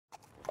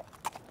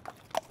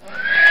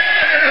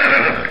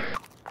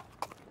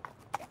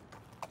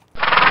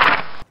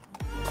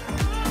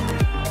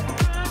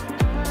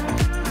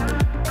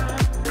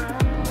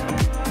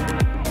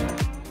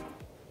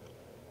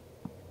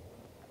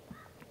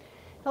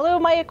Hello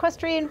my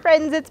equestrian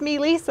friends, it's me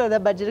Lisa, the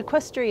Budget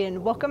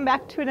Equestrian. Welcome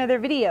back to another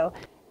video.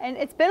 And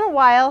it's been a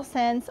while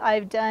since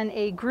I've done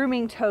a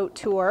grooming tote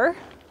tour.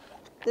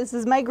 This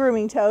is my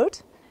grooming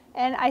tote.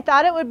 And I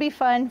thought it would be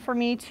fun for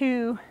me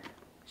to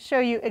show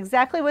you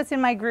exactly what's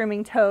in my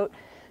grooming tote,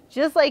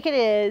 just like it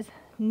is,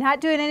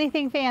 not doing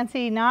anything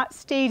fancy, not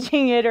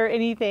staging it or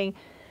anything.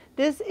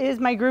 This is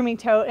my grooming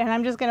tote and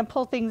I'm just gonna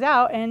pull things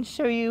out and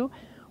show you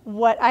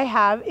what I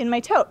have in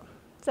my tote.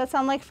 Does that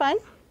sound like fun?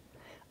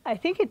 I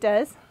think it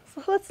does.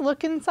 So let's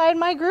look inside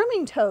my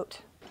grooming tote.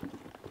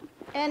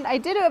 And I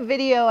did a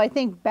video, I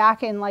think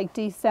back in like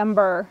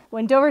December,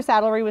 when Dover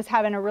Saddlery was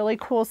having a really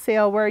cool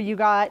sale where you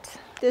got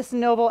this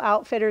Noble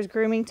Outfitters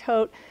grooming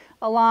tote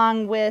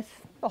along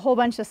with a whole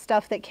bunch of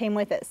stuff that came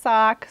with it,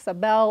 socks, a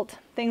belt,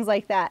 things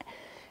like that.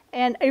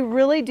 And I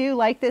really do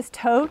like this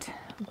tote,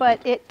 but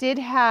it did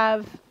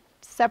have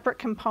separate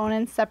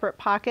components, separate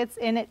pockets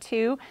in it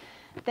too,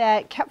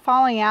 that kept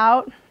falling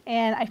out,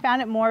 and I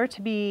found it more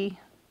to be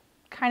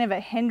kind of a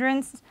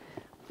hindrance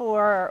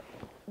for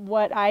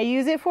what I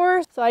use it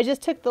for. So I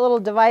just took the little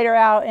divider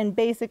out and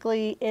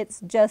basically it's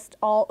just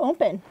all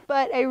open.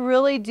 But I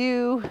really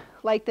do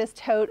like this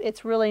tote.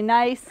 It's really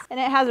nice and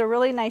it has a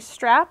really nice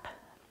strap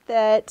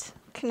that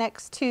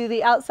connects to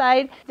the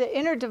outside. The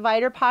inner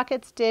divider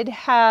pockets did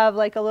have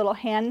like a little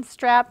hand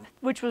strap,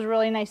 which was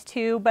really nice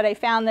too, but I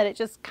found that it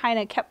just kind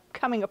of kept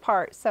coming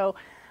apart. So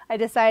I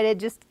decided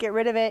just get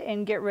rid of it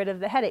and get rid of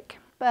the headache.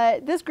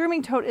 But this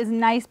grooming tote is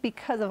nice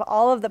because of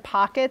all of the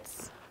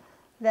pockets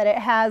that it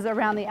has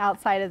around the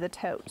outside of the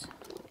tote.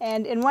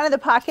 And in one of the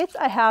pockets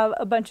I have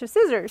a bunch of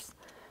scissors,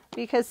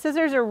 because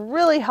scissors are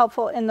really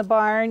helpful in the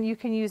barn. You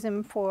can use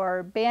them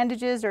for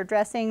bandages or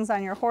dressings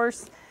on your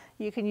horse.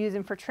 You can use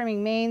them for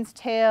trimming manes,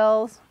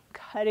 tails,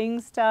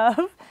 cutting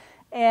stuff,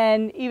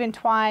 and even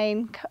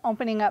twine,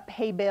 opening up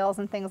hay bales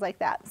and things like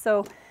that.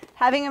 So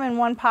having them in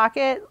one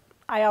pocket,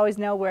 I always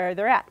know where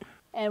they're at.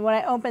 And when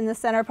I open the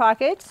center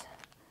pocket,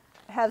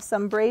 I have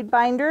some braid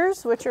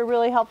binders, which are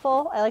really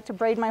helpful. I like to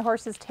braid my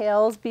horse's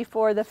tails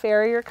before the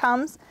farrier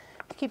comes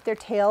to keep their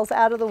tails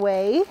out of the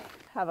way.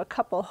 I have a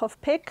couple hoof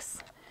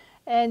picks.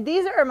 And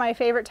these are my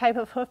favorite type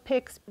of hoof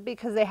picks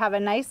because they have a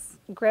nice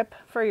grip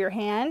for your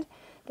hand.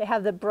 They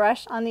have the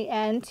brush on the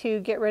end to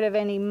get rid of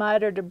any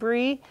mud or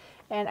debris.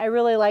 And I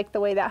really like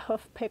the way that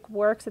hoof pick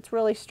works. It's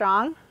really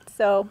strong.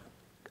 So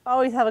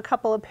always have a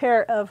couple of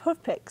pair of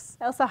hoof picks.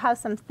 I also have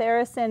some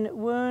Theracin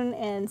wound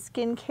and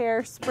skin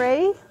care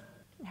spray.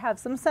 I have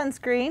some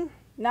sunscreen.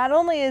 Not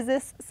only is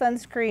this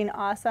sunscreen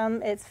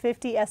awesome, it's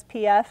 50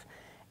 SPF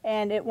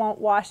and it won't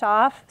wash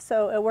off,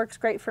 so it works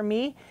great for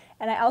me.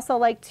 And I also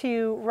like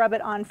to rub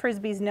it on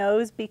Frisbee's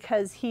nose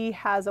because he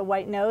has a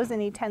white nose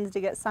and he tends to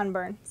get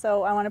sunburn.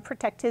 So I want to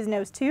protect his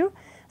nose too,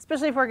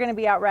 especially if we're going to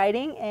be out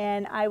riding,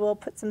 and I will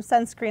put some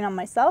sunscreen on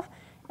myself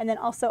and then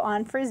also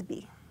on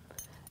Frisbee.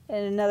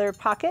 In another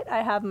pocket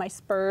I have my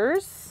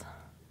spurs.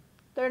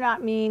 They're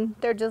not mean,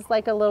 they're just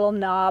like a little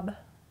knob,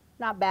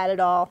 not bad at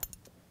all.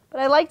 But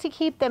I like to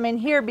keep them in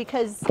here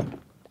because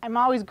I'm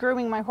always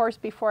grooming my horse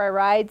before I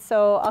ride,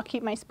 so I'll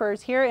keep my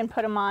spurs here and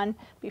put them on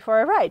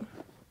before I ride.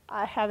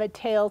 I have a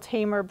tail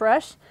tamer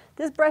brush.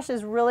 This brush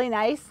is really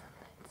nice.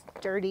 It's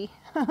dirty.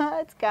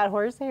 It's got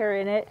horse hair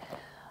in it.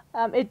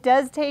 It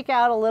does take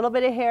out a little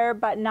bit of hair,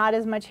 but not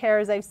as much hair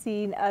as I've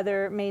seen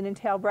other mane and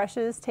tail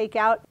brushes take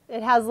out.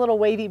 It has little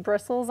wavy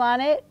bristles on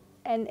it,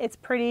 and it's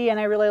pretty, and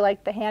I really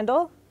like the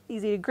handle.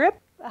 Easy to grip.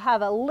 I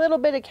have a little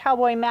bit of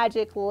Cowboy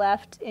Magic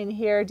left in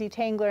here,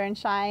 Detangler and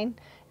Shine.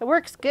 It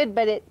works good,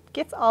 but it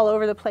gets all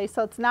over the place,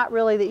 so it's not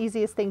really the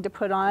easiest thing to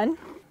put on.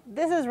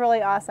 This is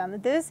really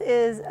awesome. This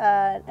is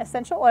an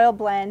essential oil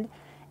blend.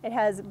 It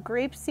has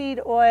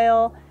grapeseed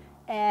oil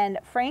and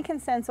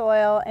frankincense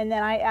oil, and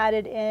then I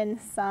added in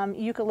some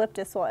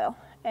eucalyptus oil.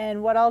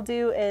 And what I'll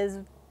do is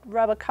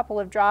rub a couple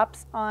of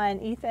drops on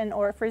Ethan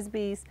or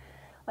Frisbee's,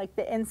 like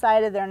the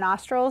inside of their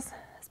nostrils,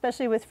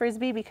 especially with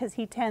Frisbee because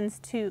he tends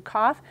to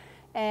cough.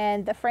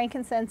 And the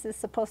frankincense is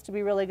supposed to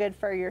be really good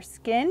for your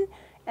skin,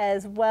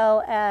 as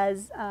well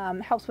as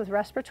helps with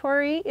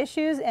respiratory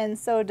issues, and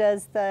so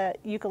does the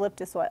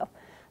eucalyptus oil.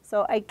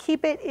 So I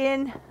keep it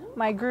in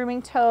my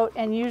grooming tote,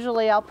 and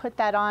usually I'll put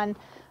that on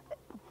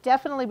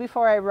definitely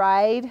before I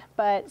ride,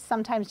 but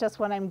sometimes just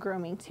when I'm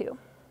grooming too.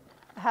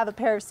 I have a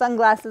pair of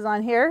sunglasses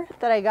on here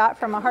that I got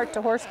from a Heart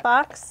to Horse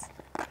box.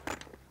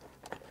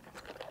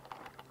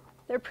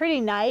 They're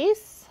pretty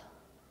nice,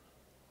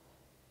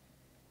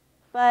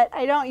 but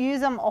I don't use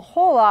them a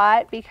whole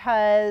lot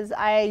because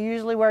I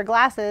usually wear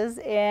glasses,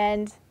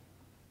 and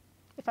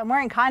if I'm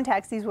wearing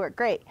contacts, these work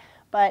great.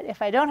 But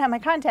if I don't have my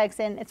contacts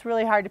in, it's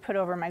really hard to put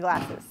over my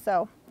glasses.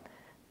 So,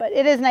 but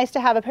it is nice to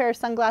have a pair of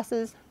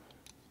sunglasses,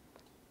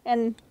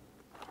 and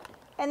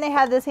they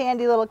have this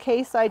handy little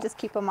case, so I just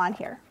keep them on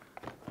here.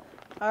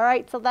 All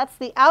right, so that's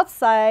the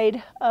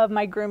outside of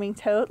my grooming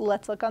tote.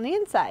 Let's look on the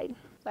inside.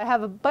 I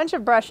have a bunch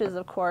of brushes,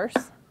 of course.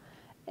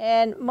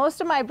 And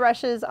most of my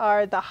brushes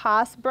are the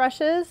Haas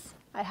brushes.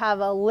 I have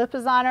a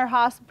Lipizzaner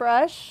Haas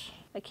brush.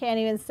 I can't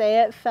even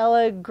say it.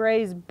 Fella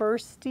Gray's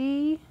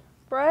Bursty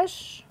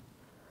brush.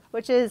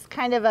 which is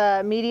kind of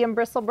a medium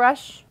bristle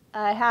brush.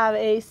 I have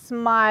a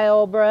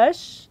Smile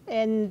brush,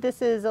 and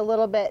this is a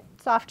little bit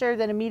softer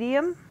than a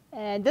medium.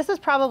 And this is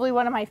probably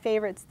one of my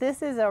favorites.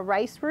 This is a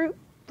rice root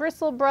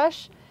bristle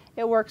brush.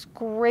 It works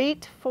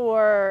great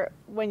for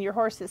when your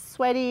horse is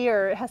sweaty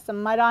or has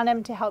some mud on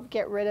him to help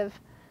get rid of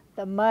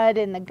the mud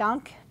and the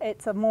gunk.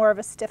 It's more of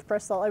a stiff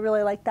bristle. I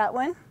really like that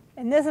one.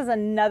 And this is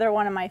another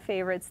one of my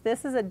favorites.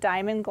 This is a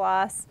diamond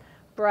gloss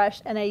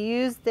brush, and I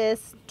use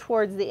this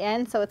towards the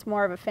end, so it's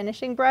more of a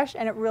finishing brush,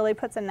 and it really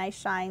puts a nice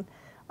shine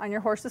on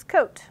your horse's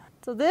coat.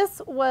 So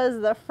this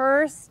was the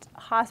first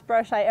Haas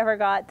brush I ever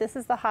got. This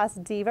is the Haas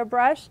Diva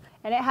brush,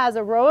 and it has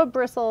a row of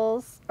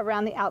bristles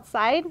around the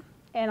outside,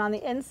 and on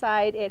the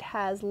inside it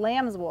has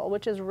lamb's wool,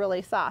 which is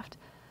really soft.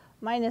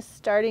 Mine is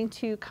starting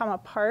to come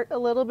apart a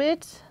little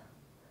bit,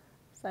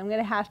 so I'm going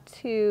to have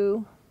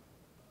to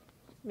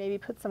maybe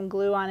put some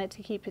glue on it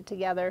to keep it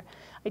together.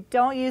 I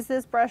don't use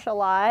this brush a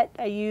lot.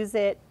 I use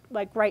it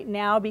like right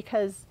now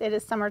because it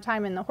is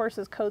summertime and the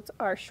horses' coats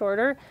are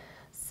shorter.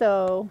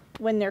 So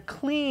when they're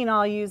clean,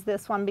 I'll use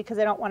this one because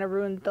I don't want to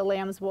ruin the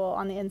lamb's wool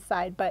on the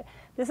inside. But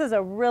this is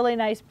a really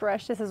nice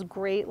brush. This is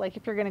great, like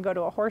if you're going to go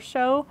to a horse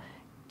show,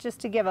 just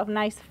to give a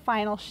nice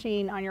final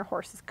sheen on your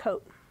horse's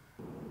coat.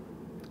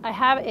 I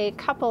have a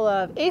couple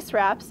of ace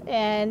wraps,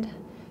 and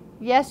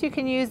yes, you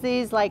can use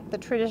these like the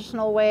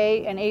traditional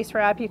way. An ace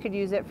wrap, you could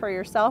use it for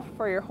yourself,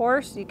 for your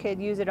horse. You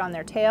could use it on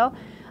their tail.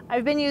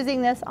 I've been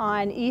using this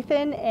on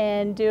Ethan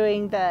and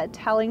doing the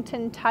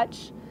Tellington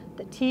touch,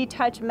 the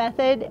T-touch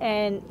method,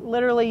 and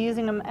literally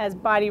using them as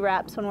body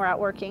wraps when we're out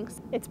working.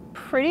 It's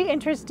pretty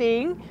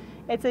interesting.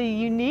 It's a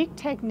unique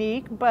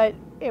technique, but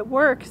it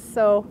works,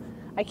 so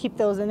I keep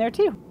those in there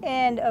too.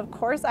 And of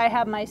course, I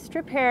have my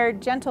strip hair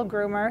gentle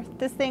groomer.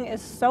 This thing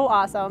is so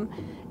awesome.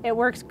 It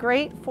works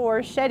great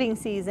for shedding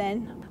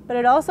season, but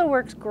it also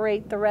works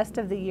great the rest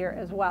of the year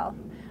as well.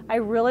 I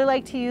really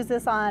like to use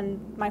this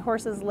on my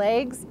horse's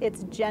legs.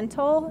 It's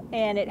gentle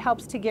and it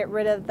helps to get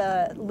rid of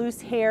the loose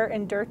hair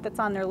and dirt that's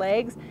on their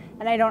legs,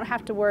 and I don't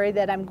have to worry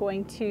that I'm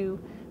going to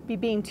be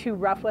being too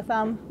rough with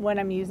them when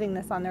I'm using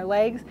this on their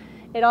legs.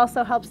 It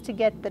also helps to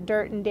get the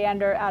dirt and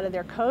dander out of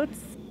their coats,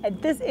 and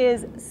this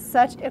is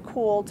such a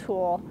cool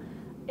tool.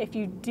 If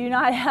you do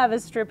not have a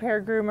strip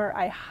hair groomer,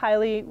 I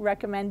highly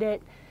recommend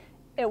it.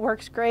 It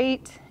works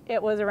great.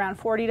 It was around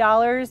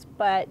 $40,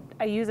 but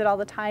I use it all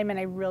the time and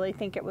I really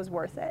think it was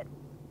worth it.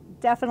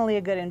 Definitely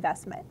a good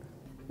investment.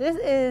 This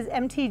is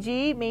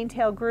MTG, Mane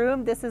Tail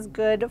Groom. This is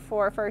good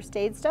for first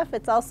aid stuff.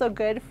 It's also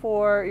good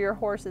for your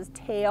horse's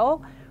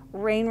tail,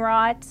 rain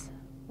rot,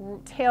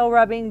 tail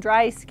rubbing,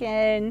 dry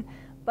skin,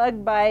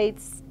 bug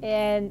bites,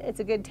 and it's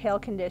a good tail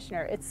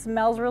conditioner. It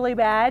smells really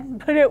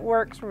bad, but it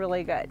works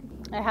really good.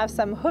 I have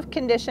some hoof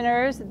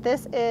conditioners.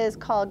 This is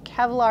called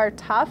Kevlar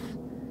Tough.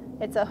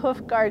 It's a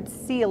hoof guard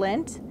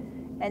sealant.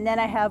 And then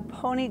I have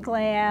Pony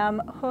Glam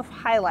hoof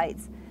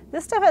highlights.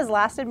 This stuff has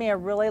lasted me a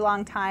really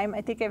long time.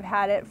 I think I've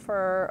had it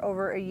for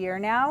over a year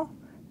now.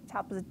 The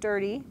top is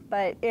dirty,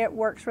 but it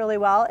works really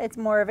well. It's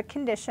more of a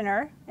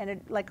conditioner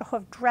and like a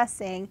hoof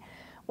dressing,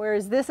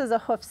 whereas this is a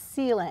hoof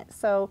sealant.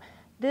 So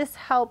this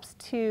helps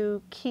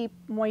to keep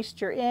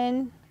moisture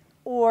in,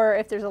 or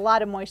if there's a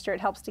lot of moisture, it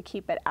helps to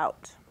keep it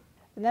out.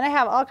 And then I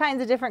have all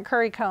kinds of different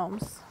curry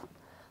combs.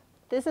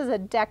 This is a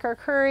Decker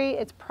curry.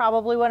 It's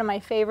probably one of my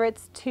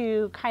favorites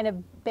to kind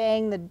of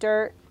bang the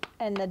dirt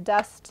and the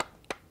dust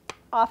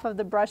off of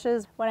the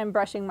brushes when I'm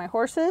brushing my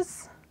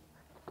horses.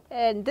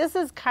 And this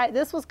was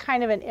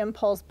kind of an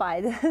impulse buy.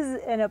 This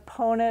is an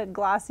Epona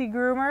glossy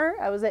groomer.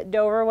 I was at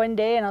Dover one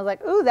day and I was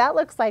like, ooh, that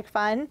looks like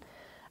fun.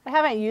 I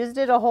haven't used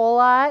it a whole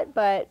lot,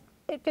 but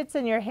it fits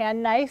in your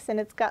hand nice, and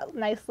it's got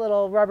nice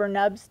little rubber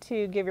nubs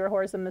to give your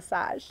horse a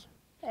massage.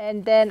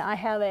 And then I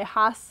have a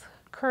Haas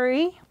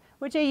curry,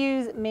 which I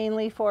use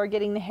mainly for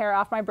getting the hair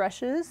off my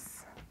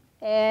brushes.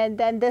 And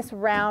then this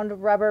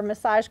round rubber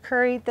massage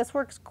curry. This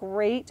works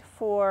great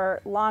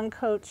for long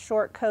coats,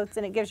 short coats,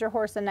 and it gives your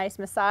horse a nice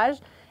massage,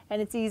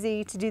 and it's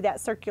easy to do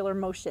that circular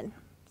motion.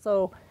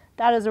 So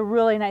that is a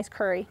really nice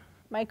curry.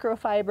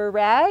 Microfiber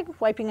rag,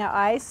 wiping out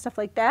eyes, stuff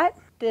like that.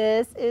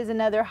 This is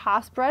another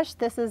Haas brush.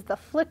 This is the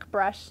Flick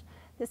brush.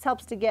 This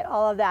helps to get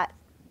all of that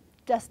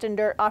dust and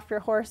dirt off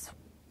your horse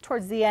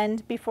towards the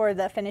end before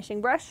the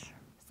finishing brush.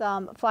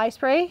 Some fly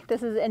spray.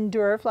 This is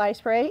Endure fly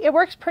spray. It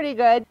works pretty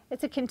good.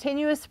 It's a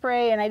continuous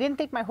spray, and I didn't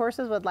think my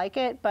horses would like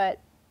it,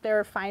 but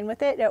they're fine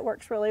with it. It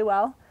works really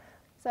well.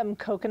 Some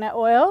coconut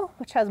oil,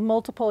 which has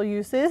multiple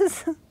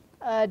uses.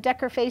 A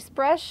Decker face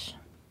brush.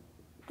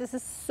 This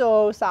is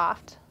so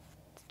soft.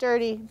 It's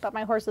dirty, but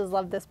my horses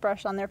love this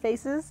brush on their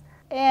faces.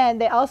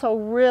 And they also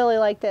really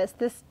like this.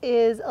 This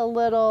is a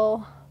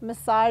little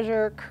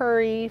massager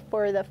curry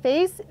for the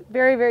face.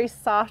 Very, very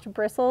soft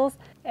bristles,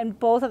 and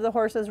both of the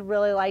horses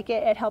really like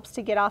it. It helps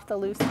to get off the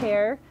loose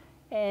hair,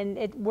 and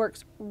it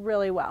works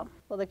really well.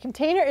 Well, the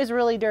container is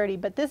really dirty,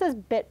 but this is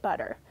bit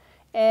butter.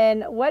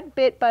 And what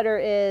bit butter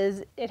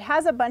is, it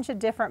has a bunch of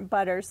different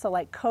butters, so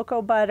like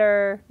cocoa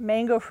butter,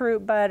 mango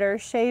fruit butter,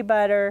 shea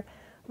butter,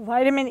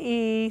 vitamin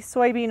E,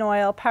 soybean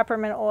oil,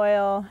 peppermint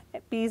oil,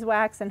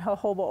 beeswax, and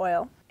jojoba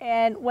oil.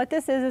 And what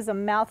this is a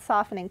mouth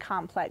softening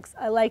complex.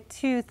 I like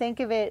to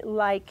think of it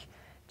like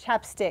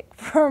chapstick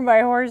for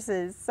my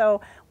horses. So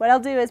what I'll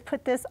do is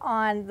put this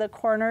on the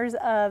corners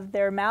of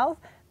their mouth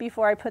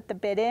before I put the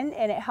bit in,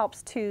 and it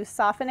helps to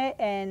soften it,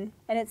 and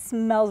it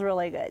smells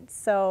really good.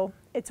 So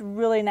it's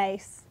really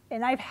nice.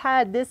 And I've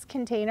had this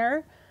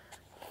container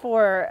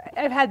for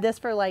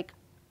like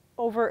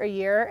over a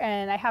year,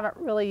 and I haven't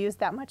really used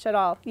that much at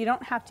all. You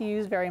don't have to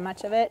use very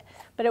much of it,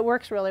 but it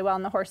works really well,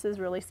 and the horses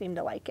really seem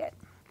to like it.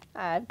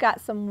 I've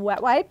got some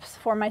wet wipes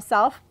for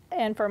myself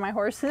and for my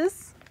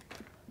horses.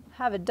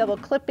 I have a double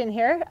clip in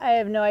here. I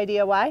have no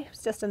idea why,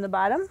 it's just in the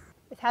bottom.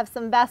 I have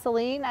some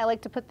Vaseline. I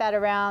like to put that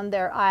around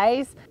their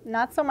eyes.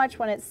 Not so much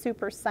when it's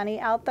super sunny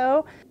out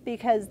though,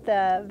 because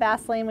the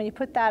Vaseline, when you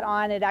put that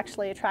on, it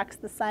actually attracts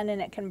the sun and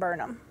it can burn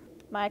them.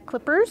 My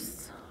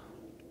clippers.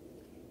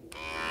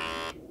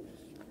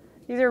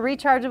 These are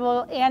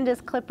rechargeable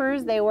Andis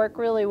clippers. They work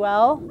really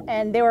well,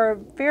 and they were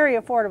very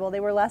affordable. They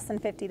were less than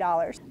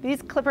 $50.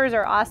 These clippers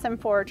are awesome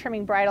for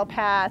trimming bridle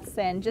paths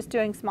and just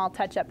doing small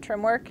touch-up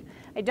trim work.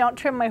 I don't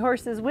trim my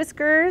horses'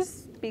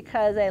 whiskers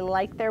because I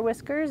like their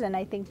whiskers and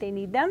I think they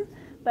need them,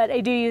 but I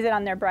do use it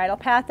on their bridle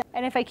path.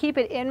 And if I keep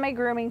it in my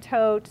grooming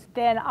tote,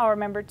 then I'll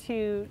remember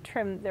to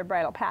trim their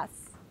bridle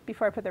paths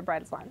before I put their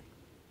bridles on,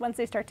 once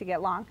they start to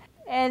get long.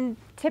 And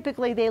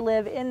typically they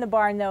live in the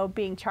barn though,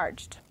 being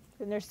charged.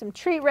 And there's some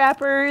treat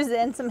wrappers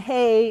and some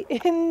hay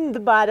in the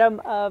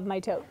bottom of my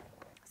tote.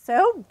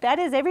 So that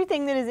is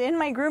everything that is in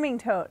my grooming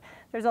tote.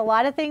 There's a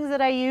lot of things that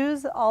I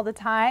use all the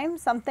time,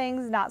 some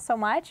things not so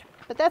much.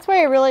 But that's why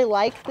I really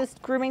like this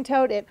grooming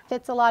tote. It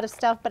fits a lot of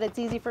stuff, but it's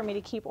easy for me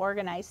to keep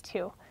organized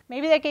too.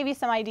 Maybe that gave you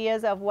some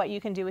ideas of what you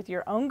can do with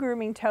your own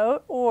grooming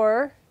tote,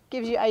 or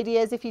gives you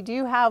ideas if you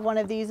do have one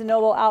of these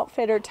Noble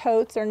Outfitter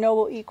totes or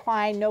Noble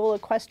Equine, Noble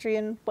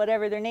Equestrian,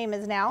 whatever their name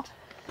is now.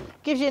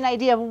 Gives you an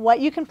idea of what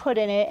you can put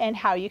in it and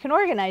how you can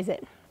organize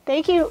it.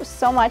 Thank you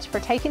so much for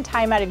taking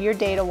time out of your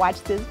day to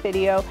watch this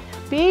video.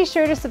 Be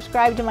sure to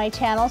subscribe to my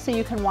channel so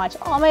you can watch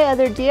all my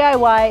other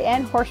DIY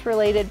and horse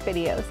related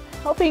videos,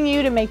 helping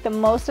you to make the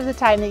most of the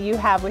time that you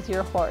have with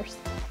your horse.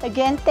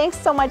 Again, thanks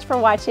so much for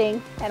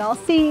watching, and I'll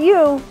see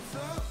you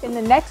in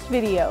the next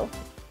video.